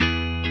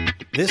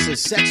This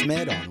is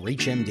SexMed on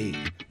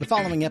ReachMD. The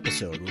following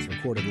episode was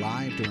recorded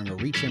live during a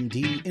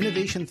ReachMD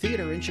Innovation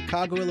Theater in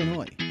Chicago,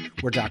 Illinois,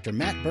 where Dr.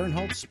 Matt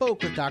Bernholtz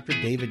spoke with Dr.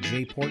 David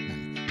J.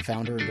 Portman,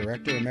 founder and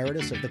director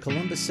emeritus of the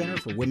Columbus Center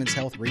for Women's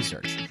Health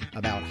Research,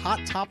 about hot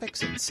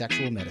topics in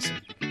sexual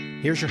medicine.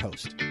 Here's your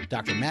host,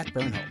 Dr. Matt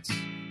Bernholtz.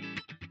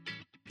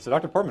 So,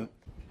 Dr. Portman,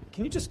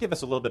 can you just give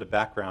us a little bit of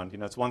background?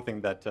 It's one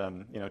thing that,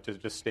 to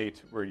just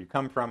state where you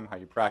come from, how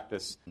you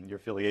practice, your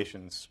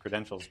affiliations,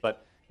 credentials,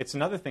 but it's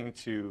another thing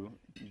to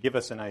give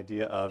us an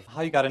idea of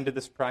how you got into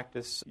this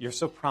practice. You're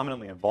so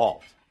prominently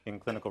involved in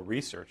clinical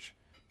research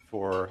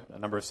for a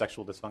number of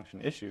sexual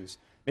dysfunction issues.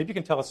 Maybe you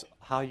can tell us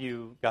how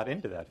you got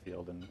into that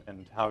field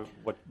and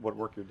what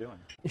work you're doing.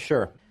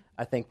 Sure.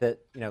 I think that,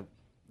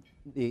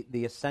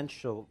 the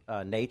essential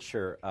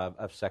nature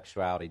of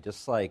sexuality,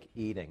 just like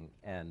eating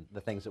and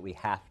the things that we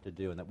have to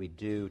do and that we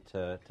do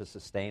to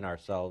sustain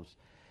ourselves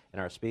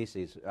and our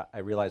species, I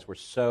realize we're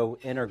so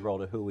integral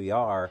to who we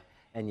are.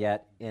 And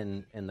yet,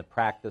 in the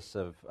practice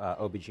of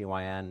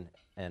OBGYN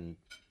and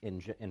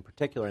in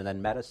particular, and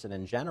then medicine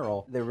in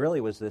general, there really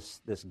was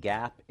this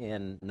gap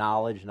in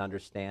knowledge and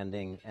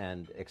understanding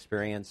and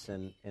experience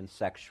in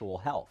sexual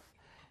health.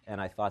 And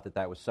I thought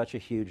that was such a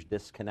huge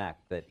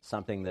disconnect, that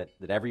something that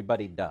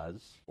everybody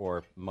does,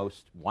 or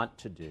most want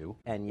to do,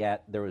 and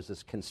yet there was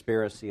this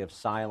conspiracy of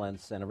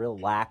silence and a real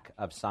lack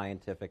of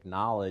scientific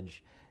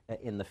knowledge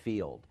in the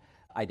field.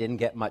 I didn't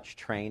get much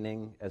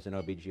training as an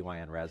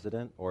OBGYN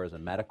resident or as a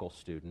medical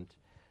student,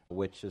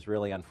 which is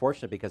really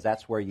unfortunate because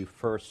that's where you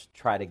first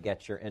try to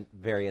get your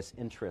various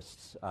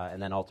interests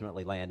and then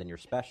ultimately land in your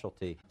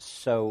specialty.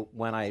 So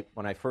when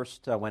I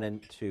first went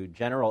into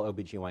general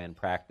OBGYN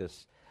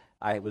practice,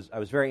 I was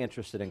very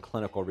interested in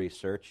clinical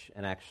research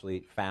and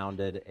actually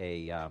founded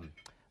a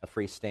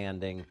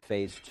freestanding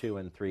phase 2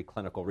 and 3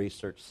 clinical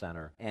research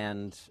center.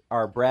 And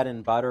our bread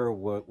and butter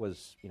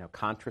was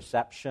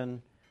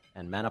contraception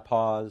and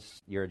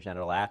menopause,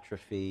 urogenital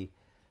atrophy,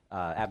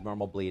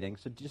 abnormal bleeding,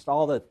 so just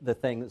all the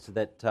things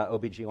that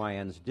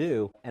OBGYNs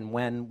do. And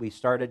when we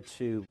started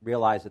to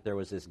realize that there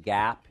was this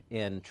gap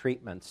in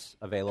treatments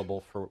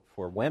available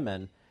for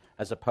women,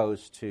 as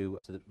opposed to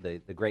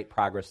the great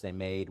progress they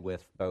made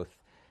with both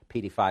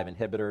PD-5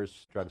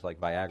 inhibitors, drugs like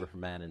Viagra for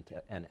men,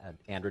 and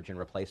androgen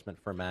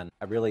replacement for men,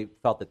 I really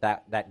felt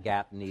that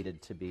gap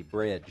needed to be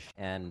bridged,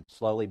 and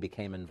slowly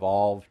became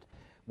involved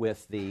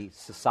with the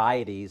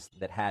societies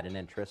that had an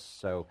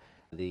interest. So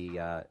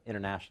the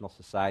International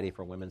Society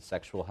for Women's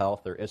Sexual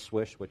Health, or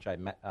ISWISH, which I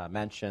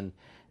mentioned,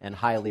 and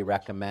highly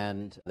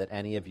recommend that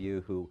any of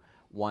you who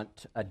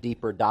want a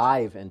deeper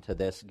dive into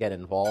this get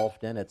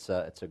involved in. It's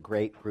a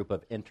great group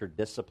of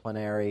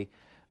interdisciplinary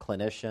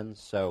clinicians.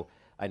 So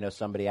I know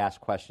somebody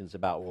asked questions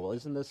about, well,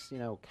 isn't this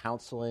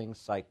counseling,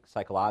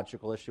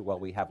 psychological issue? Well,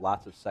 we have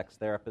lots of sex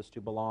therapists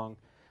who belong,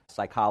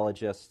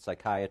 psychologists,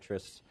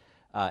 psychiatrists,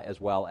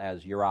 as well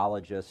as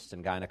urologists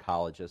and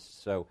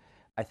gynecologists. So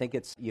I think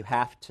you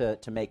have to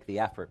make the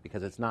effort,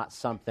 because it's not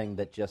something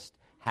that just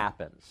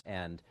happens.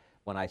 And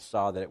when I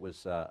saw that it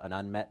was an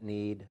unmet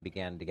need,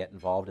 began to get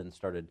involved and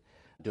started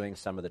doing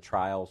some of the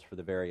trials for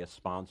the various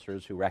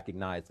sponsors who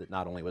recognized that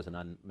not only was an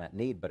unmet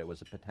need, but it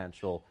was a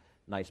potential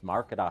nice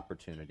market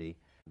opportunity.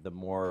 The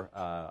more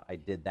I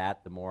did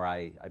that, the more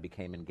I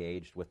became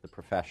engaged with the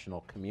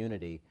professional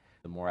community,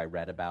 the more I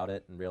read about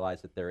it and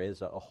realized that there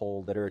is a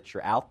whole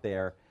literature out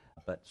there,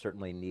 but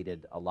certainly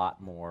needed a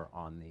lot more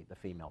on the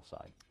female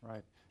side.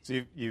 Right.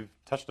 So you've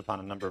touched upon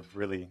a number of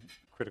really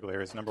critical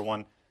areas. Number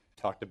one,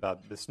 talked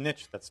about this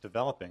niche that's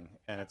developing,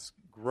 and it's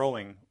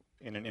growing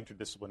in an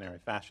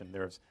interdisciplinary fashion.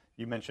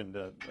 You mentioned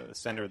a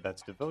center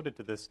that's devoted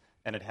to this,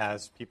 and it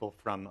has people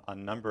from a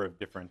number of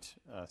different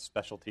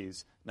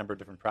specialties, a number of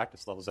different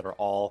practice levels that are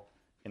all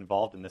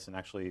involved in this and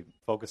actually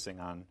focusing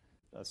on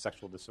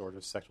sexual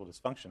disorders, sexual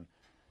dysfunction.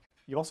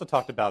 You also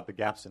talked about the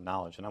gaps in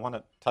knowledge, and I want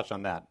to touch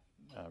on that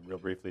real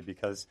briefly,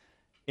 because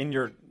in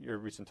your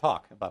recent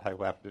talk about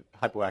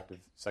hypoactive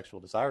sexual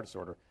desire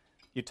disorder,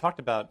 you talked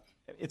about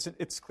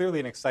it's clearly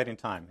an exciting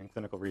time in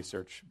clinical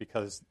research,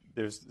 because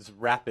there's this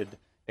rapid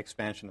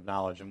expansion of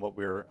knowledge and what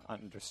we're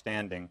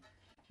understanding.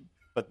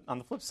 But on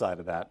the flip side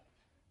of that,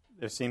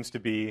 there seems to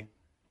be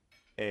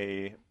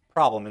a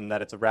problem in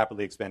that it's a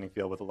rapidly expanding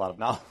field with a lot of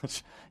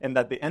knowledge, and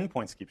that the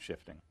endpoints keep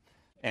shifting.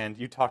 And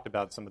you talked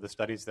about some of the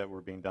studies that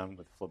were being done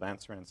with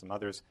flibanserin and some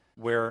others,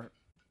 where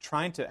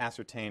trying to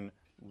ascertain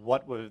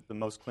what was the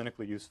most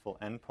clinically useful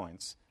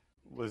endpoints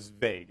was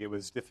vague. It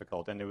was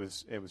difficult, and it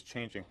was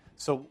changing.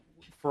 So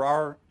for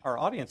our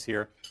audience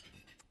here,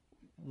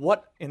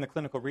 what in the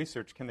clinical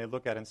research can they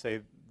look at and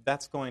say,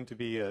 that's going to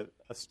be a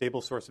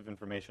stable source of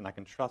information, I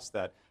can trust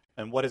that,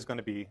 and what is going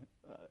to be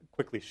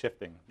quickly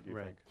shifting, do you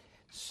think?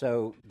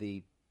 So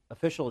the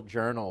official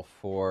journal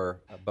for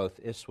both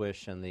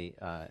ISWISH and the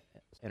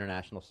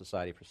International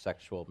Society for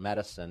Sexual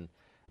Medicine,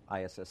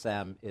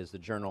 ISSM, is the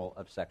Journal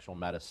of Sexual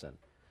Medicine.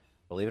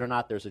 Believe it or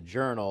not, there's a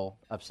journal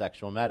of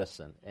sexual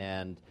medicine,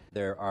 and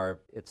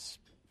it's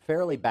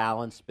fairly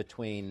balanced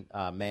between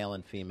male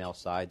and female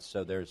sides.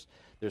 So there's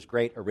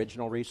great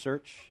original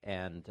research,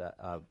 and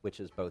which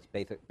is both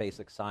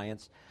basic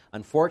science.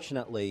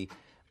 Unfortunately,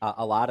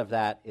 a lot of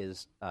that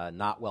is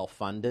not well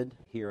funded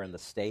here in the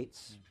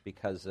States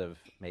because of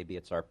maybe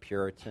it's our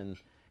Puritan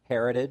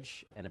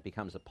heritage, and it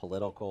becomes a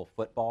political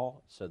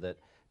football, so that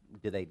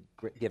do they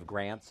give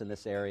grants in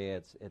this area?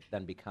 It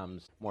then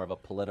becomes more of a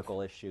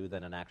political issue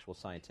than an actual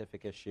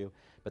scientific issue.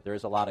 But there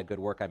is a lot of good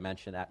work I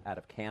mentioned out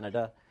of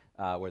Canada,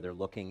 where they're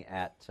looking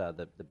at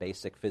the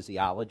basic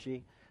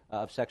physiology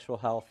of sexual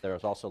health.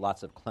 There's also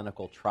lots of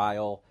clinical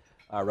trial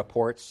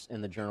reports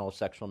in the Journal of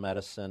Sexual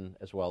Medicine,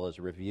 as well as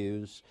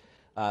reviews.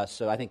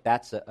 So I think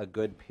that's a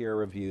good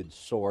peer-reviewed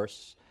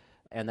source.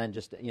 And then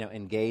just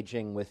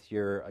engaging with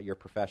your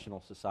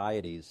professional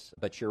societies.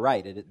 But you're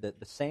right,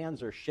 the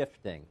sands are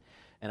shifting.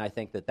 And I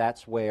think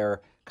that's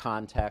where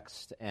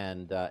context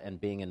and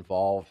being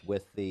involved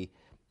with the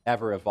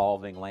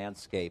ever-evolving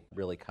landscape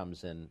really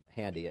comes in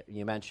handy.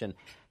 You mentioned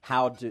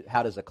how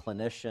does a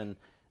clinician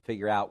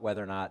figure out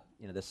whether or not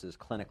this is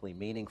clinically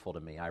meaningful to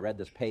me. I read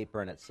this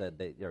paper and it said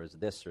that there was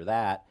this or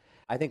that.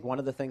 I think one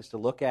of the things to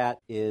look at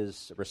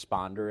is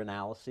responder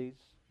analyses.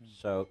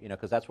 So,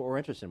 because that's what we're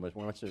interested in. We're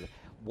interested in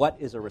what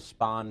is a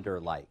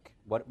responder like?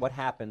 What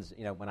happens,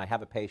 when I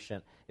have a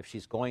patient, if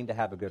she's going to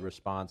have a good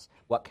response,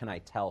 what can I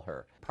tell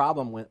her?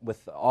 Problem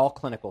with all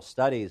clinical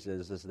studies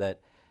is that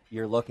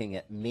you're looking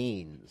at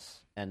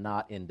means and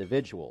not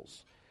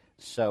individuals.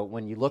 So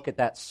when you look at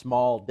that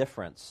small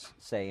difference,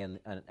 say in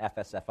an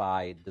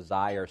FSFI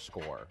desire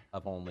score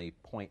of only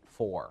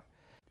 0.4,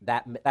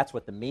 that's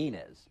what the mean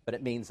is. But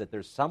it means that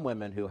there's some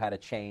women who had a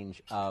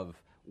change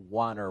of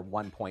 1 or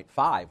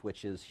 1.5,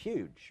 which is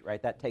huge,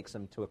 right? That takes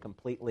them to a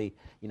completely,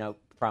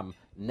 from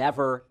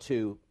never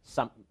to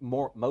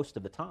most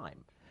of the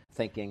time,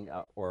 thinking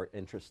or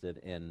interested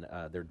in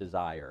their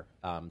desire.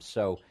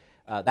 So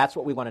that's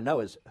what we want to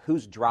know, is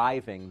who's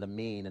driving the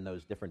mean in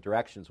those different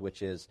directions,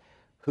 which is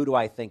who do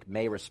I think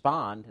may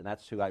respond, and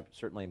that's who I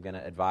certainly am going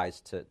to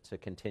advise to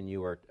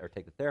continue or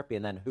take the therapy,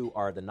 and then who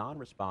are the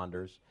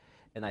non-responders,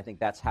 and I think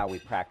that's how we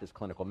practice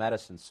clinical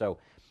medicine. So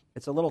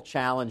it's a little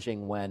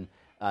challenging when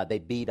they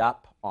beat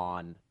up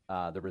on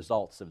the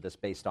results of this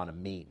based on a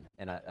mean.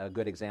 And a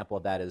good example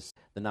of that is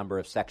the number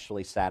of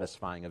sexually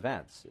satisfying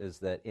events, is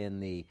that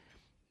in the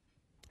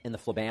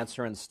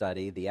flibanserin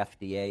study, the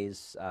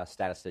FDA's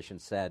statistician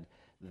said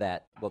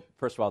that, well,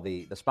 first of all,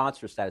 the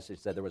sponsor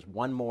statistician said there was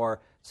one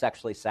more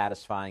sexually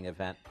satisfying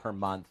event per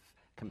month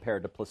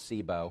compared to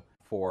placebo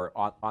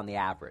on the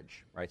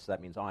average, right? So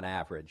that means on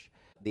average.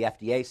 The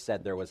FDA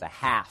said there was a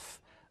half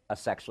a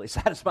sexually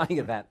satisfying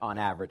event on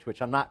average,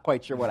 which I'm not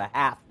quite sure what a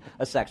half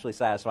a sexually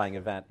satisfying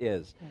event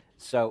is.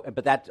 So,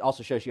 but that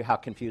also shows you how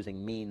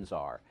confusing means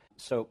are.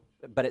 So,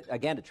 but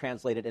again, to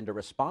translate it into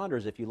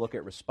responders, if you look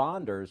at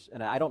responders,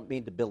 and I don't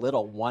mean to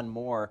belittle one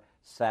more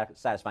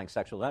satisfying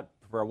sexual event,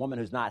 for a woman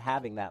who's not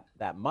having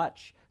that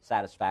much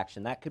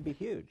satisfaction, that could be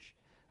huge.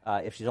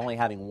 If she's only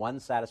having one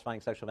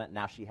satisfying sexual event,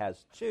 now she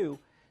has two,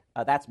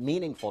 that's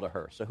meaningful to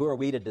her. So who are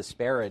we to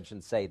disparage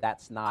and say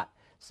that's not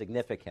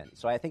significant?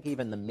 So I think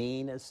even the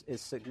mean is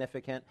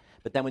significant.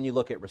 But then when you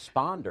look at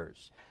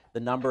responders, the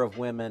number of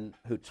women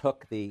who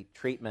took the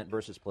treatment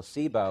versus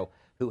placebo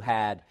who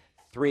had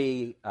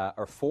 3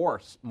 or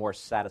 4 more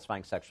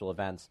satisfying sexual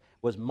events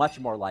was much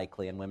more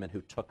likely in women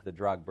who took the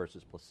drug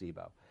versus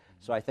placebo.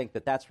 So I think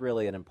that's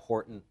really an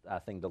important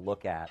thing to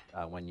look at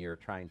when you're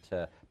trying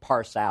to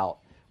parse out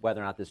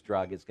whether or not this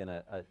drug is going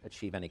to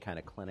achieve any kind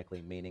of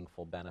clinically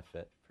meaningful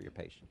benefit for your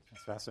patients.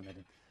 That's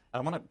fascinating. I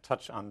want to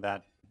touch on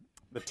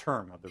the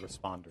term of the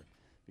responder,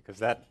 because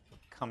that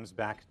comes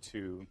back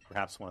to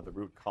perhaps one of the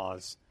root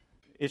cause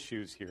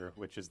issues here,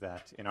 which is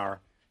that in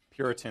our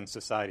Puritan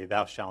society,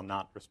 thou shalt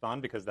not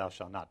respond because thou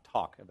shalt not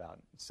talk about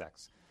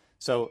sex.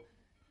 So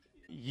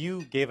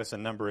you gave us a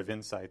number of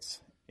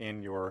insights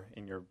in your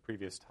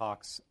previous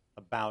talks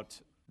about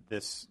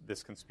this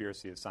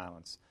conspiracy of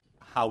silence,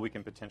 how we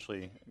can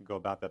potentially go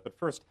about that. But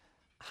first,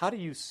 how do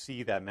you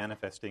see that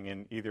manifesting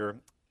in either,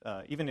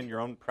 even in your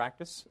own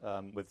practice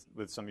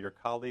with some of your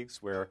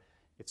colleagues, where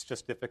it's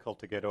just difficult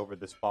to get over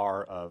this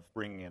bar of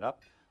bringing it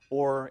up,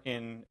 or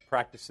in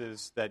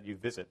practices that you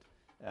visit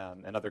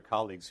and other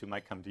colleagues who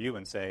might come to you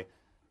and say,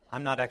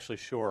 I'm not actually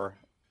sure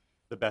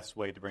the best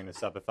way to bring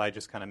this up. If I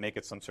just kind of make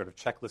it some sort of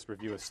checklist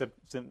review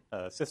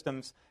of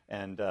systems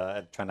and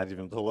try not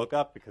even to look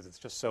up because it's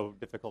just so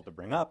difficult to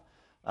bring up,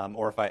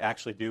 or if I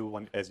actually do,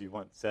 one, as you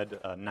once said,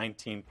 a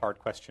 19-part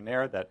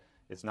questionnaire that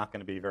is not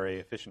going to be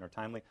very efficient or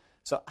timely.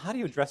 So how do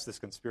you address this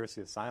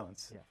conspiracy of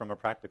silence from a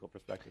practical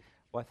perspective?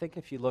 Well, I think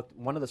if you look,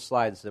 one of the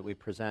slides that we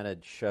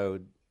presented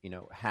showed,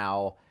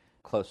 how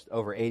close to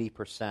over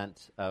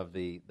 80% of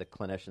the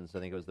clinicians, I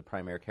think it was the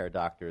primary care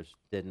doctors,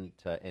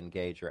 didn't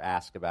engage or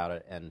ask about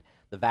it. And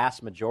the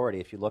vast majority,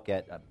 if you look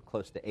at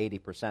close to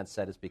 80%,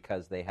 said it's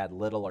because they had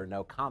little or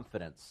no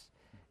confidence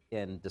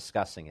in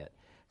discussing it.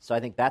 So I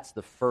think that's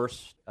the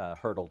first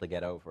hurdle to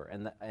get over.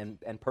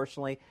 And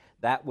personally,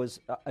 that was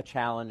a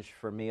challenge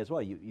for me as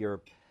well.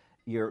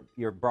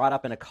 you're brought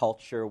up in a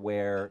culture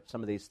where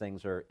some of these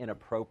things are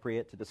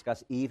inappropriate to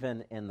discuss,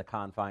 even in the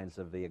confines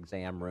of the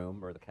exam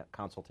room or the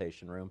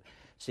consultation room.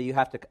 So you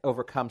have to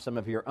overcome some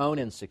of your own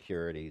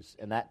insecurities,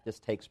 and that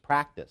just takes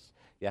practice.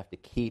 You have to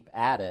keep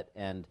at it,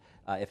 and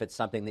if it's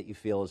something that you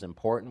feel is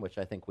important, which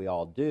I think we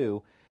all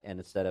do, and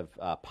instead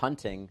of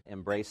punting,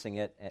 embracing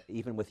it,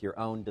 even with your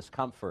own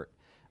discomfort,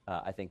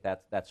 I think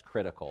that's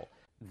critical.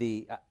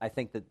 I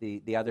think that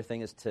the other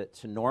thing is to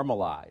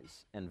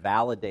normalize and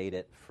validate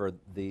it for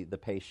the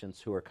patients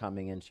who are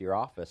coming into your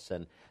office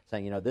and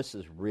saying, this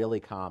is really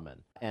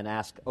common, and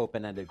ask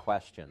open-ended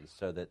questions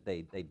so that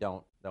they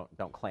don't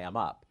clam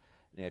up.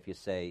 If you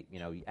say,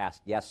 you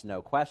ask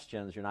yes/no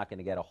questions, you're not going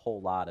to get a whole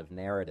lot of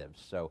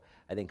narratives. So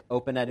I think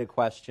open-ended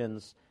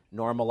questions,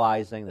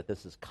 normalizing that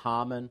this is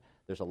common.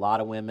 There's a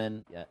lot of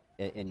women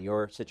in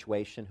your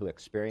situation who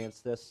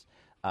experience this.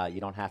 You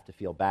don't have to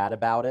feel bad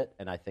about it,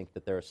 and I think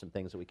that there are some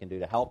things that we can do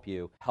to help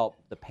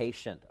the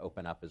patient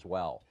open up as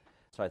well.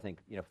 So I think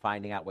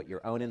finding out what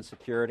your own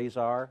insecurities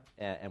are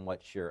and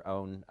what your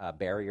own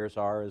barriers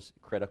are is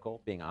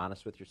critical, being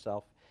honest with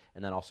yourself,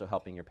 and then also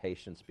helping your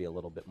patients be a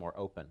little bit more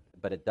open.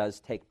 But it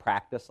does take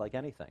practice like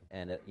anything,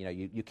 and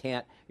you're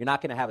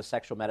not going to have a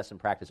sexual medicine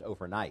practice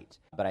overnight,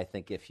 but I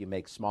think if you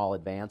make small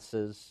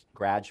advances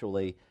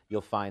gradually,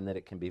 you'll find that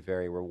it can be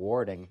very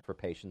rewarding for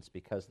patients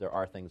because there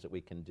are things that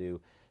we can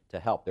do to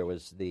help. There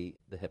was the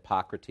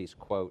Hippocrates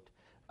quote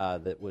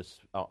that was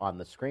on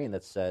the screen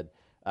that said,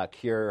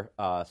 cure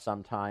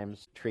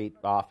sometimes, treat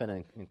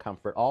often, and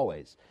comfort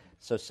always.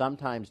 So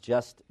sometimes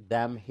just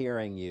them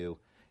hearing you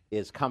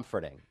is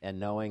comforting,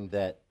 and knowing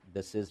that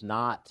this is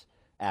not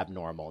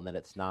abnormal and that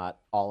it's not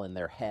all in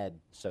their head,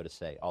 so to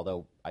say,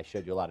 although I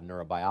showed you a lot of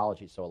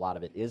neurobiology, so a lot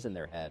of it is in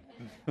their head,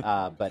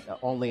 but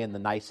only in the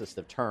nicest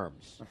of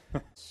terms.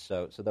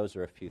 So those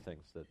are a few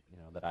things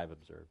that I've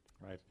observed.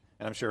 Right.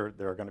 And I'm sure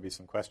there are going to be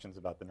some questions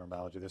about the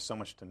neurobiology. There's so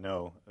much to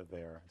know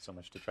there, so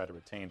much to try to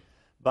retain.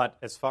 But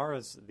as far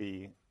as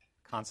the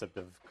concept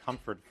of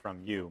comfort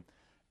from you,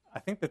 I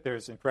think that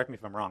there's, and correct me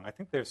if I'm wrong, I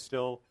think there's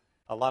still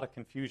a lot of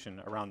confusion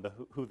around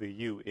who the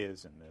you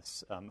is in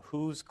this.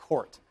 Whose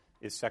court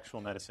is sexual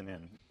medicine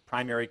in?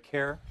 Primary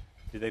care?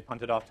 Do they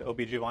punt it off to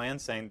OBGYN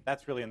saying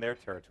that's really in their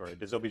territory?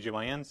 Does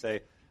OBGYN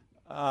say,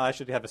 I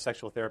should have a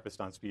sexual therapist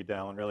on speed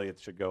dial, and really it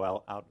should go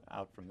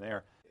out from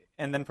there?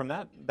 And then from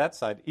that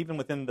side, even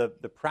within the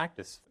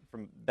practice,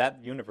 from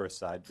that universe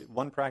side,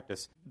 one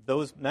practice,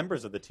 those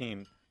members of the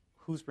team,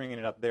 who's bringing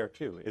it up there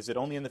too? Is it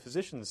only in the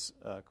physician's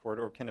court,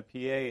 or can a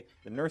PA,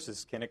 the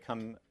nurses, can it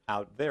come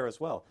out there as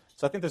well?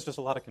 So I think there's just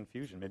a lot of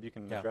confusion. Maybe you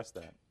can address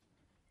that.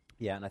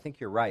 Yeah, and I think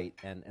you're right.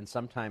 And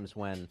sometimes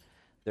when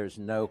there's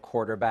no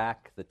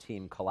quarterback, the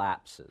team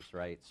collapses,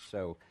 right?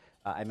 So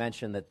I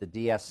mentioned that the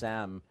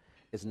DSM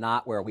is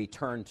not where we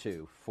turn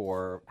to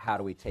for how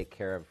do we take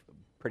care of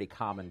pretty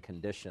common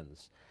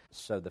conditions.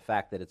 So the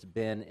fact that it's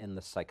been in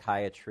the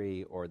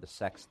psychiatry or the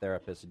sex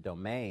therapist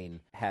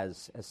domain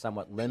has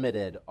somewhat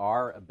limited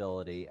our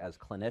ability as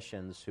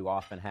clinicians who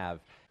often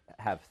have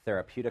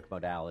therapeutic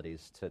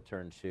modalities to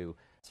turn to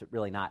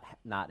really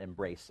not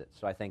embrace it.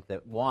 So I think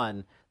that,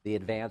 one, the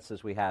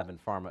advances we have in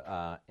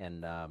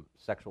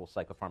sexual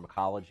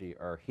psychopharmacology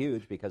are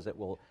huge because it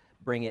will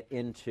bring it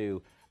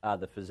into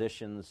the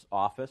physician's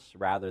office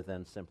rather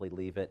than simply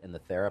leave it in the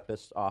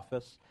therapist's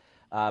office.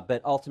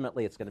 But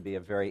ultimately, it's going to be a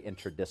very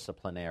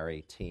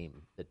interdisciplinary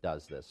team that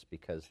does this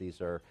because these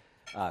are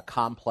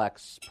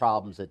complex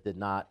problems that did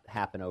not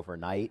happen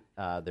overnight.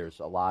 There's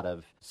a lot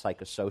of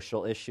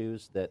psychosocial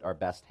issues that are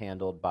best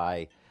handled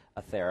by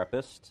a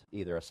therapist,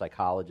 either a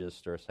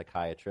psychologist or a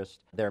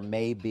psychiatrist. There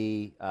may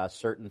be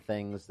certain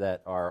things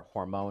that are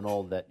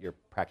hormonal that your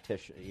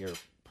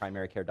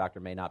primary care doctor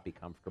may not be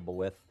comfortable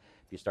with.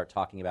 If you start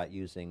talking about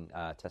using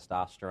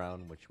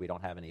testosterone, which we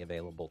don't have any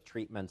available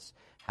treatments,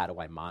 how do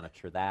I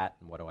monitor that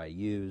and what do I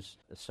use?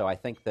 So I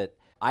think that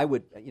I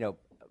would,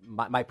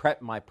 my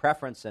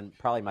preference and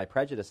probably my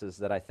prejudice is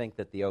that I think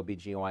that the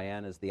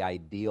OBGYN is the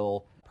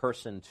ideal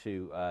person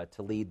to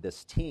lead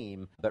this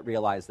team, but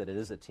realize that it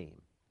is a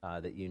team,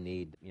 that you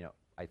need,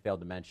 I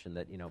failed to mention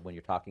that, when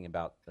you're talking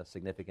about a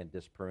significant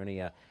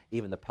dyspareunia,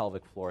 even the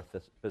pelvic floor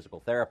physical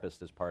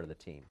therapist is part of the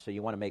team. So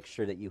you want to make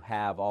sure that you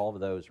have all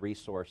of those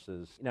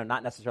resources,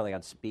 not necessarily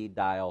on speed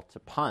dial to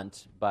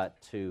punt,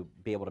 but to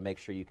be able to make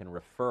sure you can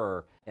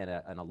refer in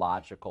a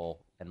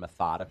logical and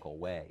methodical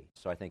way.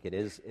 So I think it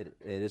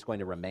is going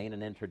to remain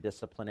an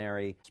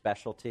interdisciplinary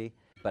specialty,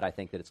 but I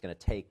think that it's going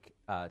to take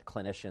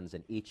clinicians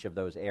in each of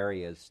those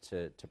areas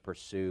to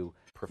pursue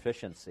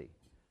proficiency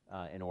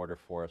in order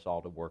for us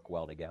all to work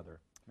well together.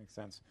 Makes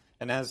sense.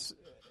 And as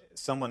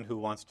someone who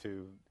wants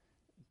to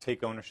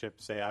take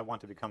ownership, say, I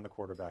want to become the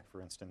quarterback, for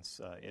instance,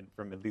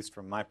 at least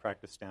from my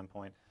practice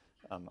standpoint,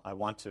 I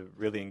want to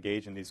really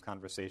engage in these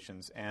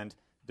conversations and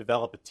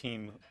develop a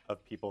team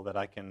of people that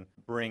I can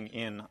bring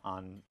in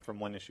on from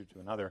one issue to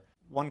another.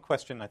 One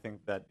question I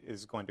think that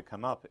is going to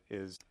come up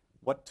is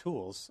what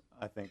tools,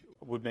 I think,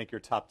 would make your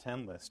top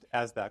 10 list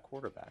as that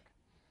quarterback?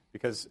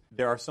 Because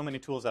there are so many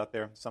tools out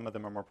there, some of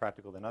them are more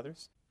practical than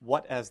others.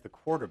 What, as the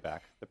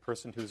quarterback, the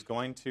person who's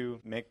going to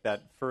make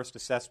that first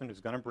assessment,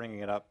 who's going to bring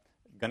it up,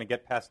 going to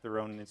get past their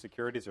own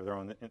insecurities or their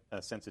own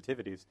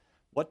sensitivities,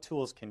 what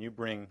tools can you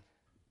bring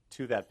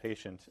to that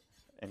patient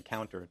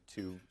encounter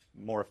to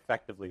more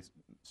effectively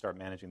start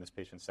managing this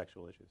patient's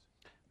sexual issues?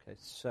 Okay,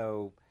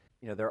 so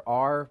there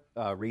are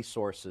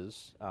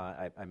resources.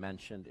 I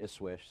mentioned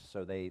ISWISH,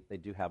 so they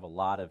do have a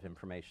lot of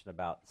information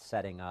about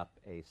setting up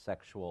a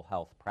sexual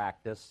health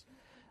practice.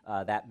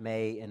 That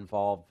may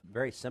involve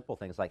very simple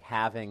things like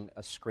having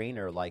a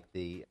screener like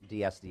the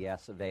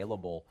DSDS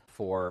available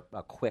for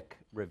a quick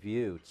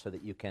review so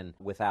that you can,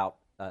 without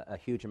a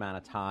huge amount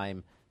of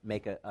time,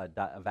 make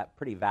a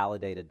pretty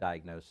validated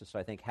diagnosis. So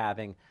I think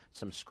having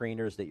some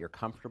screeners that you're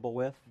comfortable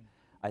with,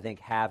 I think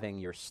having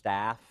your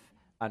staff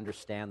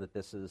understand that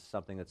this is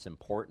something that's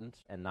important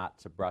and not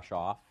to brush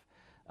off,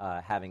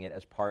 having it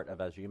as part of,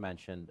 as you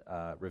mentioned,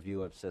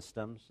 review of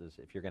systems, is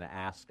if you're going to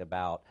ask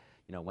about,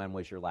 when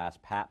was your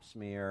last pap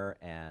smear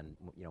and,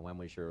 when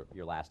was your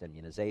last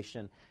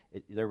immunization,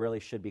 there really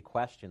should be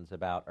questions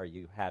about, are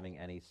you having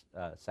any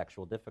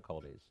sexual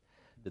difficulties?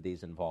 Do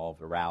these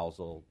involve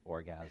arousal,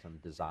 orgasm,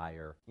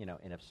 desire,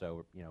 and if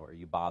so, are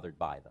you bothered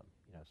by them?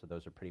 So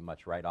those are pretty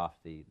much right off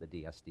the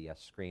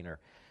DSDS screener.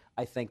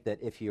 I think that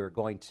if you're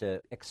going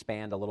to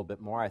expand a little bit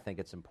more, I think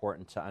it's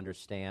important to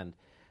understand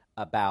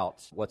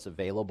about what's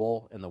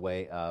available in the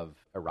way of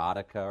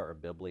erotica or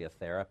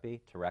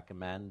bibliotherapy to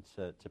recommend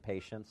to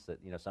patients. That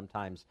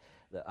sometimes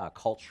the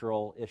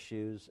cultural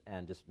issues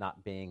and just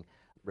not being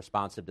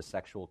responsive to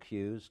sexual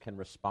cues can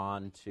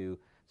respond to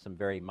some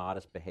very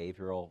modest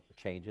behavioral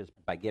changes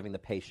by giving the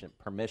patient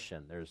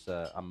permission. There's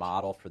a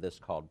model for this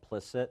called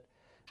PLISSIT,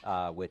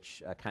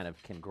 which kind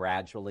of can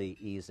gradually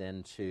ease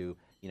into,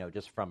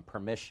 just from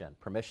permission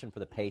for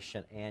the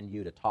patient and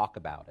you to talk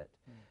about it,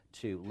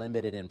 to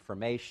limited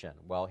information.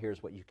 Well,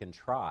 here's what you can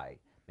try.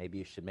 Maybe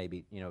you should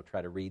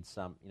try to read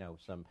some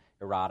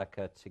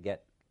erotica to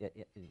get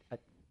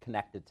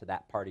connected to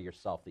that part of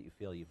yourself that you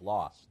feel you've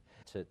lost,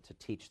 to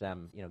teach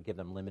them, give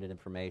them limited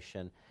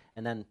information,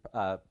 and then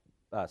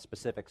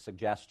specific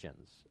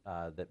suggestions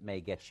that may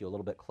get you a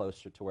little bit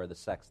closer to where the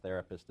sex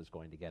therapist is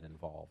going to get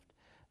involved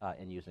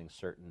in using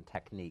certain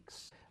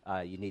techniques.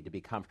 You need to be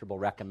comfortable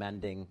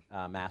recommending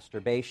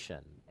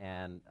masturbation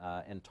and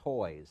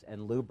toys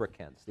and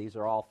lubricants. These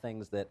are all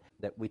things that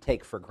we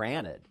take for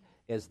granted,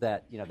 is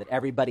that that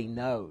everybody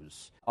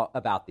knows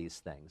about these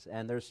things.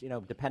 And there's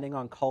depending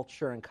on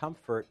culture and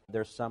comfort,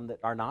 there's some that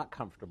are not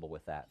comfortable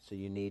with that. So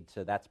you need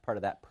to. That's part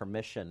of that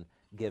permission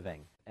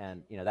giving,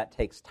 and that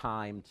takes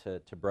time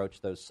to broach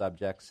those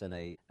subjects in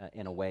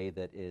a way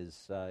that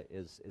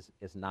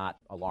is not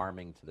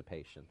alarming to the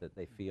patient, that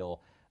they feel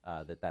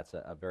that's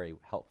a very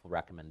helpful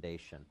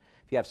recommendation.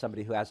 If you have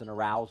somebody who has an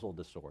arousal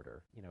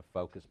disorder,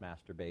 focused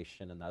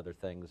masturbation and other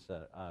things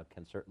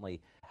can certainly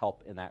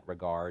help in that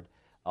regard,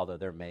 although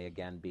there may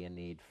again be a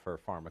need for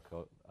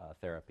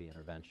pharmacotherapy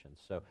intervention.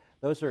 So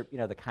those are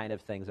the kind of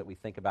things that we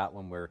think about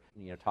when we're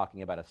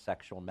talking about a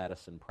sexual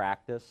medicine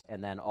practice,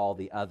 and then all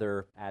the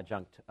other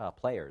adjunct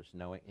players,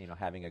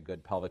 having a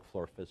good pelvic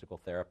floor physical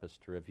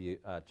therapist to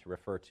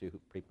refer to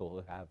people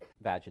who have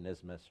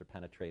vaginismus or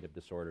penetrative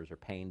disorders or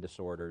pain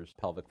disorders,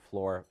 pelvic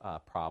floor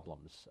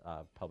problems,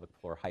 pelvic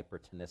floor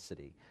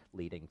hypertonicity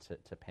leading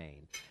to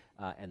pain.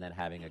 And then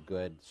having a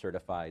good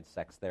certified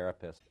sex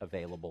therapist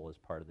available as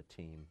part of the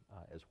team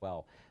as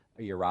well.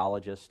 A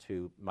urologist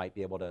who might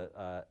be able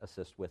to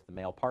assist with the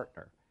male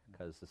partner,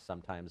 because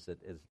sometimes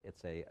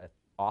it's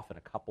often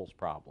a couple's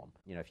problem.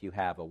 If you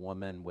have a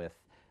woman with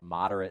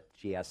moderate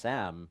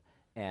GSM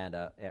and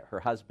her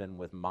husband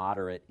with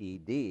moderate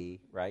ED,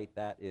 right,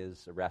 that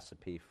is a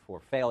recipe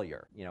for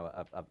failure.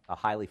 A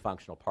highly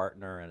functional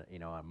partner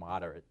and a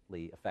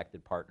moderately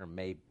affected partner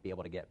may be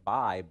able to get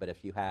by, but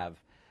if you have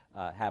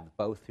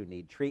both who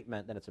need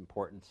treatment, then it's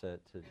important to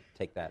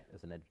take that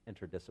as an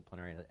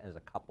interdisciplinary, as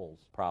a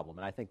couple's problem.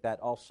 And I think that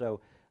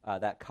also,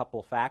 that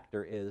couple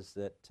factor is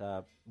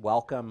that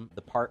welcome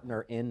the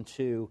partner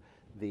into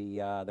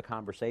the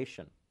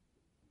conversation.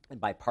 And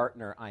by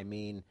partner, I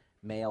mean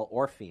male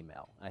or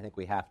female. I think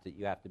you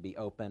have to be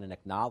open and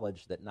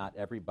acknowledge that not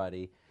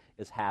everybody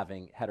is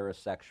having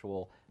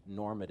heterosexual,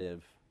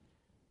 normative,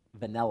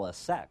 vanilla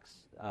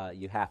sex.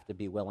 You have to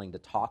be willing to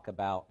talk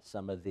about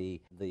some of the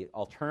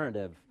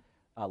alternative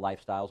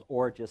lifestyles,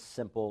 or just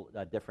simple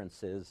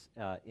differences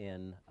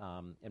in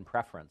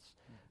preference.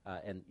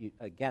 And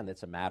again,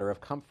 it's a matter of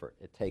comfort.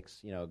 It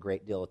takes a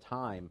great deal of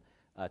time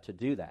to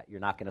do that.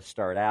 You're not going to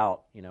start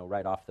out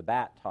right off the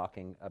bat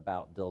talking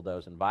about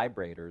dildos and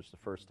vibrators the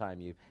first time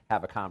you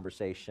have a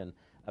conversation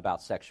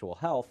about sexual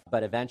health,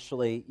 but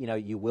eventually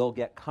you will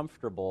get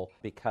comfortable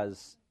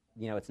because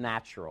it's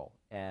natural.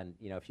 And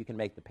if you can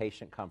make the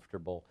patient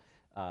comfortable,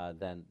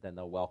 then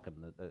they'll welcome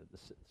the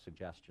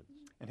suggestions.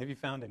 And have you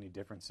found any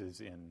differences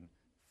in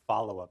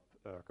follow-up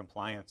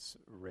compliance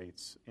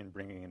rates in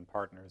bringing in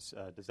partners?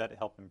 Does that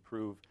help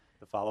improve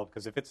the follow-up?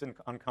 Because if it's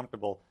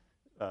uncomfortable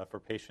for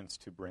patients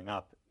to bring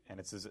up, and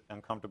it's as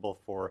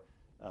uncomfortable for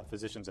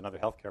physicians and other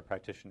healthcare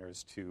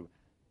practitioners to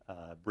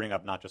bring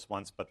up not just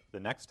once, but the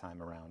next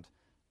time around.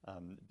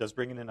 Does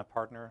bringing in a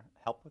partner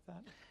help with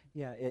that?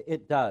 Yeah,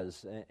 it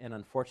does. And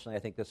unfortunately, I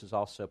think this is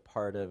also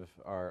part of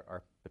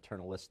our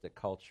paternalistic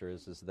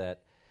cultures, is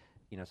that,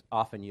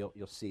 often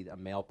you'll see a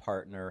male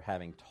partner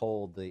having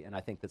told and I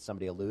think that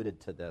somebody alluded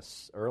to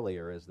this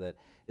earlier, is that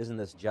isn't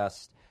this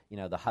just,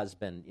 the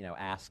husband,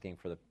 asking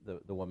for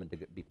the woman to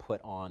be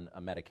put on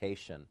a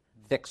medication,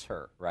 fix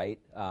her, right?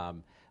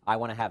 I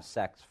want to have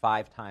sex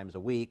 5 times a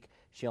week.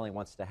 She only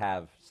wants to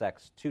have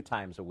sex 2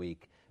 times a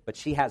week, but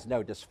she has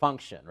no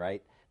dysfunction,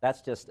 right?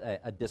 That's just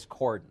a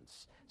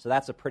discordance. So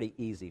that's a pretty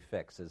easy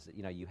fix, is,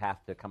 you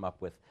have to come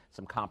up with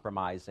some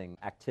compromising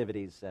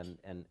activities and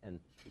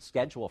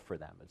schedule for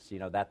them. It's,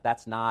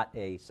 that's not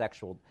a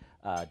sexual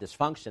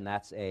dysfunction,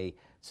 that's a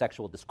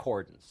sexual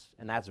discordance,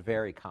 and that's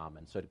very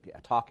common. So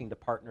talking to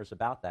partners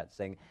about that,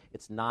 saying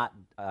it's not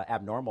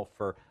abnormal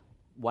for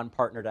one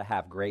partner to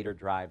have greater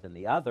drive than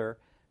the other,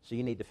 so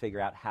you need to figure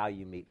out how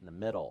you meet in the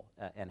middle,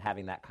 and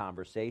having that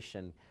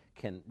conversation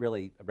can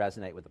really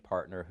resonate with the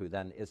partner, who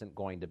then isn't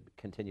going to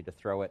continue to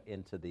throw it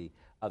into the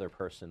other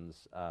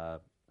person's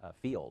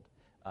field.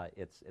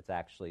 It's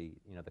actually,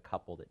 the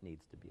couple that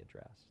needs to be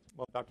addressed.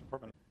 Well, Dr.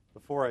 Portman,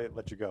 before I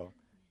let you go,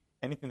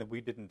 anything that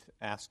we didn't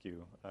ask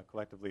you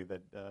collectively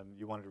that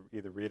you wanted to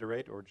either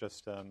reiterate or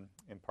just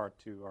impart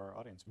to our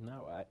audience?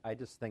 No, I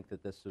just think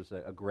that this was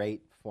a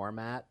great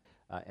format,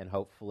 and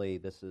hopefully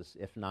this is,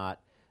 if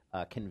not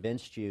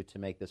convinced you to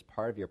make this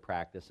part of your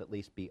practice, at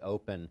least be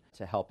open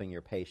to helping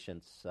your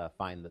patients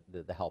find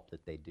the help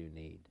that they do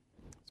need.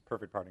 It's a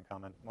perfect parting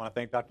comment. I want to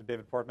thank Dr.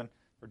 David Portman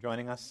for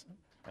joining us,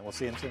 and we'll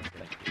see him soon.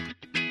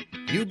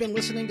 You've been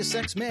listening to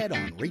Sex Med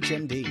on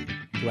ReachMD.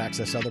 To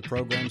access other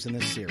programs in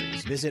this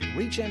series, visit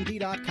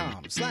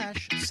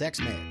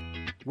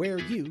reachmd.com/sexmed, where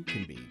you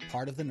can be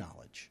part of the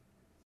knowledge.